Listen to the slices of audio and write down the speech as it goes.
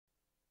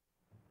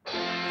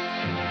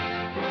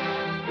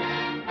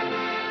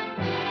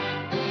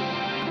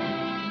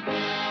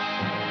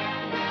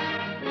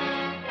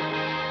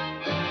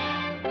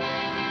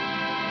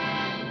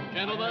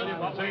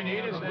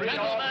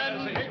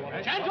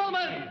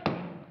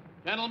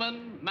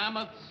Gentlemen,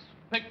 Mammoth's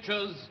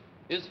Pictures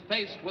is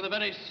faced with a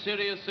very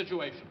serious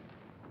situation.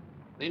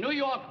 The New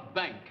York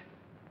Bank,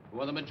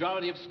 who are the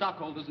majority of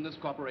stockholders in this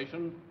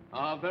corporation,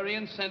 are very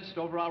incensed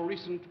over our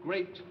recent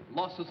great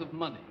losses of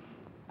money.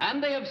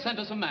 And they have sent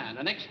us a man,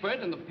 an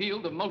expert in the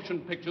field of motion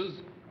pictures,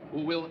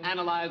 who will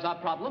analyze our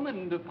problem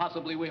and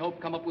possibly, we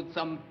hope, come up with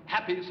some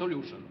happy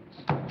solutions.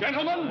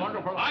 Gentlemen,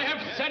 I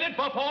have said it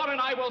before and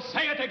I will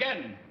say it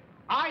again.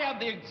 I am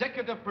the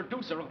executive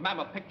producer of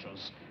Mammoth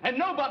Pictures, and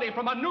nobody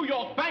from a New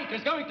York bank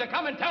is going to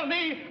come and tell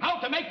me how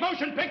to make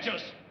motion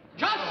pictures.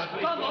 Just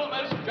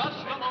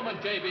a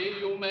moment, J.B.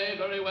 You may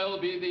very well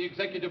be the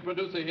executive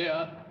producer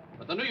here,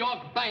 but the New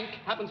York bank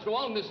happens to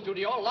own this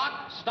studio,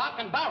 lock, stock,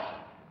 and barrel,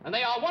 and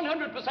they are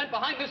 100%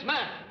 behind this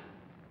man.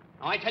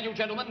 Now, I tell you,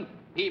 gentlemen,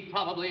 he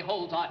probably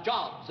holds our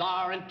jobs,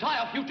 our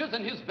entire futures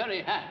in his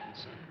very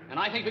hands. And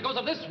I think because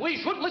of this, we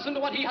should listen to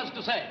what he has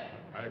to say.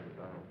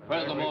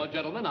 Furthermore,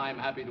 gentlemen, I'm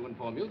happy to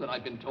inform you that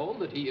I've been told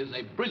that he is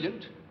a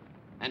brilliant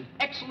and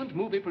excellent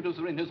movie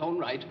producer in his own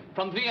right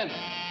from Vienna.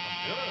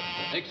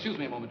 Excuse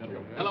me a moment,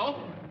 gentlemen.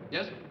 Hello?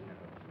 Yes?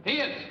 He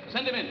is.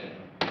 Send him in.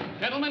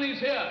 Gentlemen, he's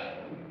here.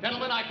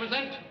 Gentlemen, I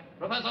present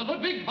Professor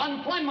Ludwig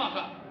von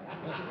Kleinmacher.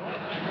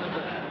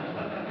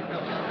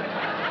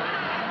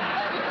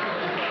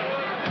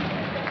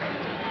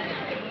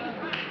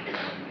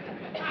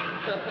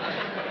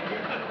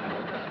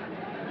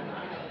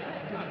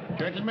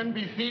 Gentlemen,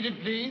 be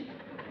seated, please.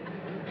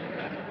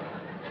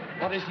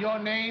 What is your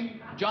name?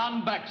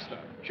 John Baxter.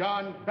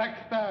 John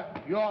Baxter,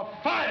 you're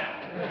fired.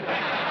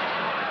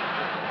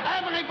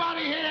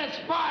 Everybody here is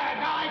fired.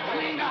 Now I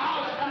cleaned the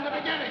house from the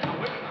beginning.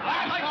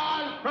 That's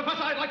all.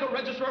 Professor, I'd like to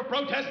register a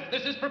protest.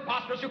 This is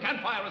preposterous. You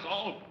can't fire us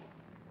all.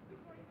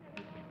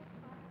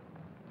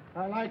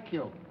 I like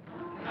you.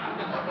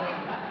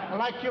 I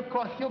like you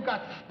because you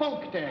got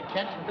spunk there,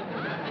 kid.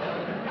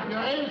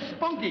 You're real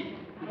spunky.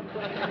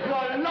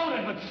 You're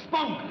loaded with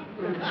spunk.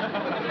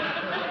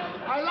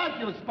 I like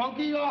you,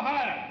 Spunky. You're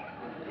hired.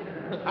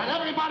 And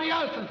everybody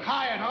else is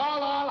hired.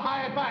 All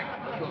hired back.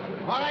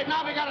 All right,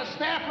 now we got a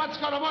staff. Let's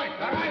go to work.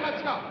 All right,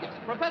 let's go. Yes,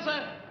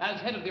 Professor, as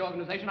head of the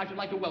organization, I should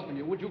like to welcome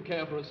you. Would you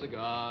care for a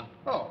cigar?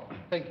 Oh,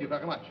 thank you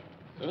very much.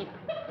 Here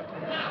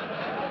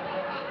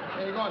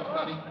you go,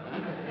 Scotty.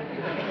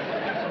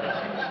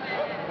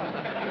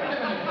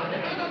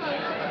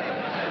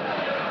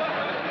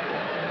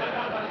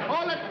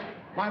 Hold it.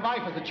 My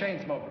wife is a chain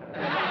smoker.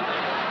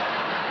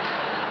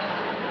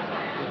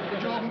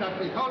 Could you open that,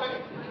 please? Hold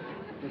it.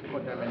 Just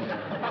put them in there.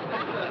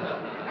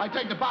 I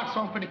take the box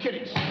home for the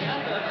kiddies.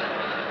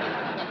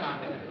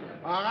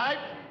 All right.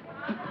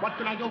 What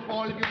can I do for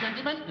all of you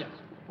gentlemen? Yes.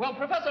 Well,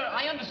 Professor,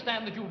 I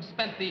understand that you've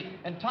spent the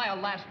entire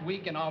last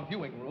week in our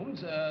viewing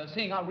rooms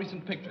seeing our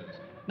recent pictures.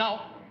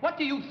 Now, what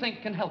do you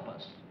think can help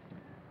us?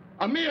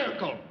 A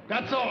miracle,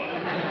 that's all.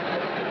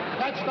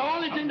 That's the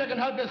only thing that can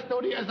help this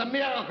studio is a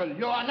miracle.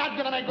 You are not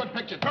going to make good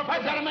pictures. You're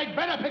going to make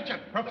better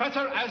pictures.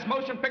 Professor, as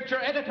motion picture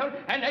editor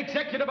and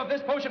executive of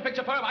this motion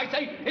picture firm, I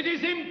say it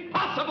is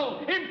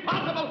impossible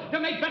to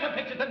make better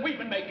pictures than we've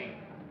been making.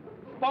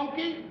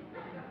 Spunky?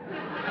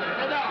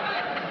 Sit down.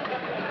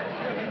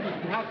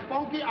 Now,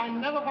 Spunky, I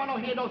never want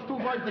to hear those two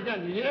words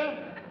again, you hear?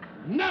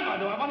 Never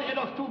do I want to hear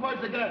those two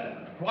words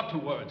again. What two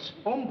words?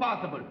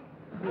 Impossible.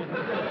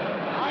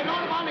 I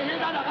don't want to hear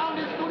that around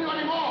this studio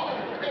anymore.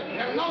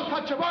 There's no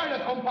such a word as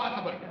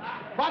impossible.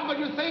 What would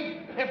you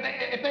think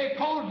if they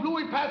told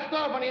Louis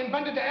Pasteur when he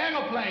invented the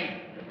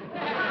aeroplane?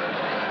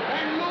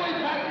 When Louis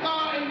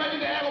Pasteur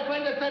invented the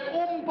aeroplane, they said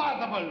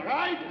impossible,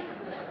 right?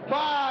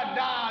 But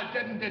that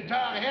didn't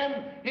deter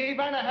him. He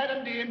went ahead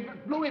and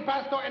Louis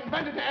Pasteur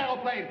invented the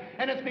aeroplane.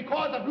 And it's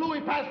because of Louis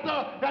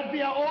Pasteur that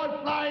we are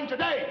all flying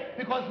today.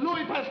 Because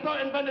Louis Pasteur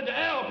invented the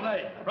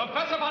aeroplane.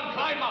 Professor von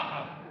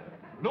Kleinmacher,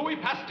 Louis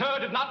Pasteur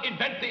did not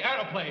invent the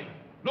aeroplane.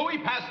 Louis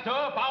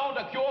Pasteur found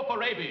a cure for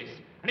rabies.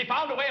 And he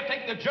found a way of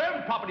taking the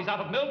germ properties out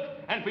of milk.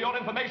 And for your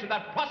information,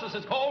 that process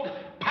is called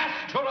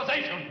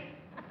pasteurization.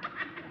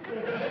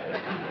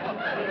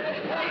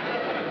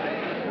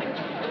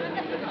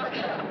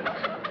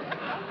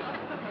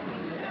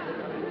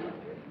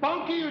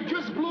 Bunky, you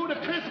just blew the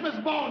Christmas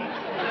bonus.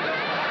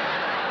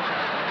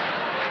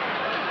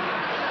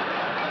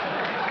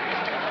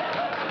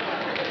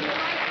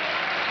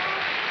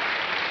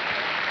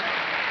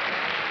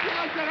 You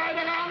like to ride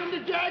around in the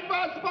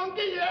Jaguar,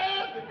 Spunky,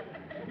 yes?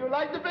 You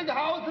like the big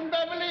house in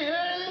Beverly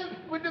Hills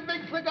with the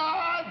big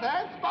cigars,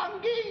 huh,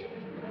 Spunky?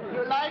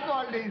 You like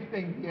all these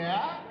things,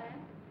 yeah?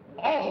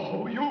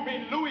 Oh, you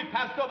mean Louis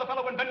Pasteur, the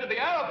fellow who invented the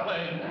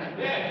aeroplane?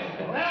 Yes.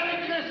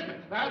 Merry Christmas.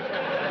 That's it.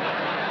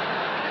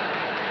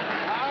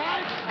 All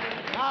right.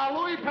 Now,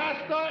 Louis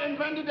Pasteur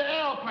invented the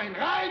airplane,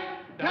 right?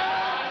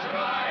 That's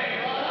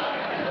right.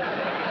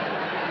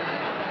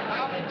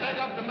 Now, we take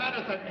up the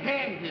matters at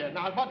hand here.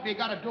 Now, what we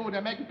got to do,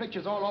 they're making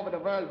pictures all over the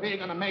world. We're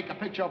going to make a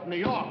picture of New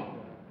York.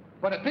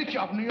 But a picture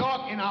of New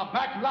York in our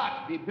back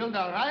lot. We build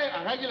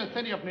a regular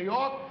city of New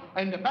York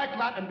in the back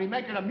lot, and we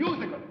make it a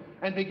musical.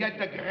 And we get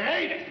the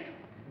greatest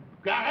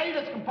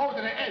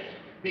composer there is.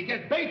 We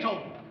get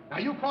Beethoven. Now,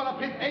 you call up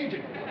his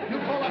agent. You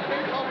call up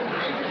Beethoven's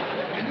agent.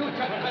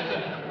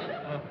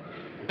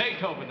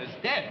 Beethoven is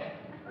dead.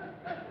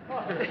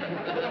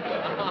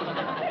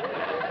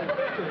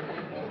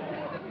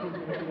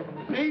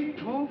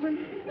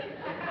 Beethoven?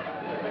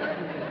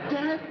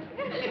 Dead?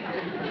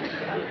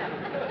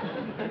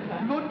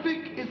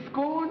 Ludwig is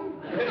gone?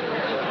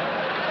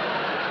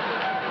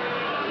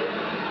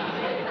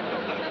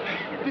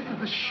 This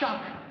is a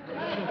shock.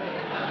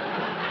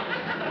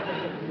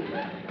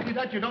 See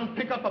that? You don't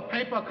pick up a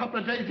paper a couple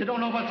of days, you don't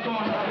know what's going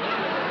on.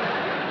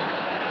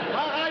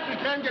 All right, we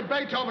can't get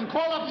Beethoven.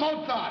 Call up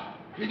Mozart.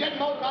 You get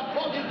Mozart,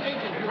 call his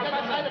agent. You get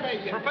the side of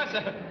agent.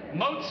 Professor,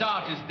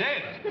 Mozart is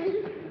dead.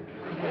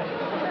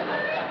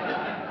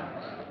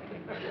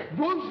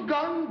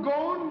 Wolfgang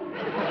gone?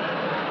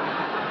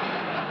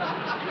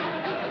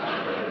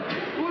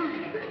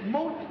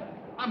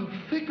 I'm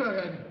sick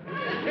already.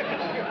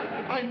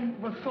 I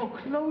was so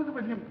close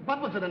with him.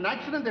 What was it, an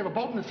accident? They were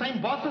both in the same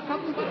bus or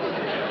something?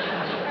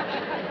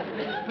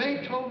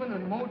 Beethoven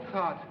and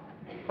Mozart.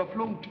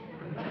 Verflunked.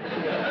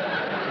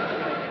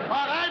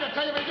 All right, I'll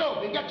tell you what we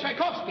do. We get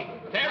Tchaikovsky.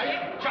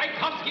 There,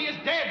 Tchaikovsky is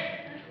dead.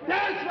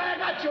 That's where I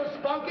got you,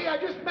 Spunky. I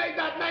just made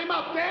that name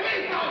up. There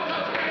is no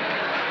such thing.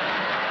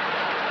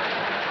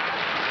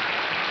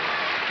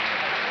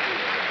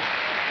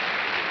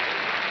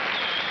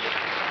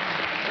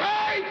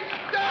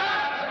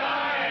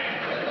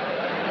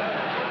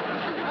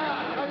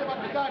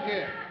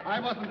 I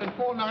wasn't been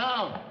fooling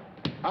around.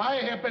 I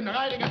have been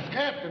writing a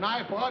script, and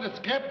I brought a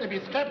script to be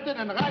scripted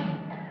and written.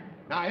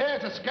 Now,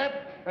 here's a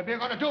script that we're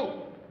going to do.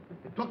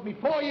 It took me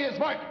 4 years'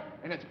 work,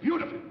 and it's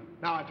beautiful.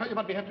 Now, I'll tell you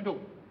what we have to do.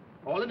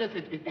 All it is,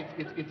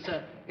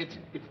 it's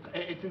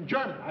in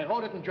German. I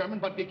wrote it in German,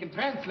 but we can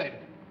translate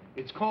it.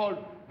 It's called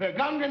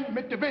Vergangen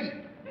mit dem Wind.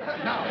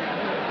 Now,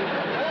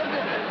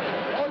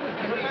 all this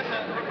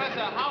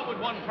Professor, how would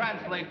one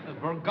translate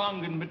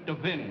Vergangen mit dem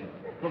Wind?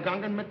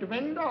 Vergangen mit dem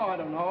Wind? Oh, I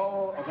don't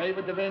know. Away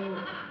with the wind,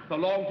 so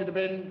long to the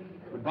wind,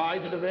 goodbye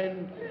to the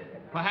wind.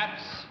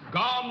 Perhaps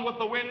Gone with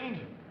the Wind?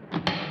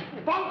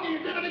 Funky, you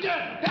did it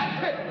again.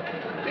 That's it.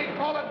 They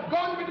call it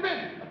Gone with the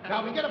Wind.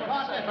 Now, we get a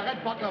part there for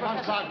Red Butler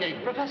on Star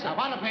Game. Professor. I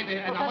want to pay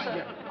the...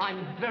 Professor,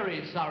 I'm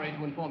very sorry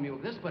to inform you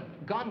of this, but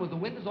Gone with the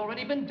Wind has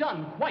already been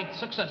done quite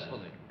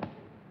successfully.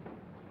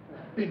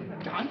 Been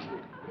done?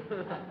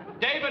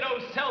 David O.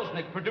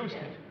 Selznick produced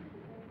it.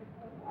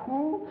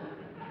 Who?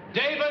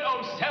 David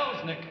O.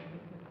 Selznick.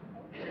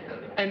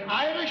 An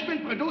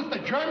Irishman produced a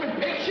German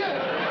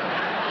picture?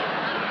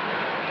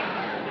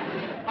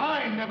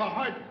 I never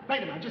heard...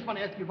 Wait a minute, I just want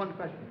to ask you one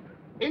question.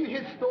 In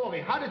his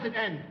story, how does it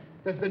end?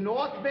 Does the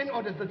North win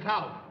or does the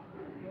South?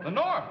 The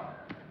North.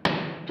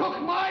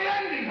 Took my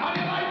ending. How do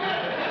you like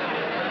that?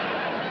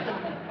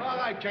 All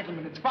right,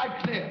 gentlemen, it's quite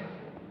clear.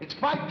 It's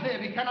quite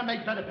clear we cannot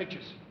make better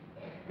pictures.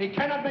 We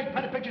cannot make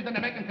better pictures than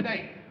they're making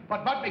today.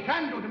 But what we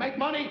can do to make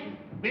money,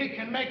 we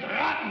can make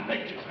rotten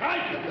pictures,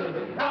 right?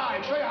 Now,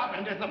 I'll show you how,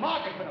 and there's a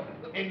market for them.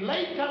 In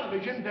late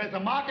television, there's a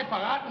market for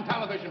rotten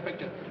television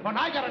pictures. When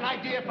I got an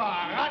idea for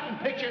a rotten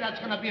picture that's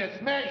going to be a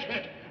smash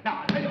hit.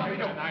 Now, I'll tell you what we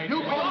do.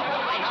 You call me...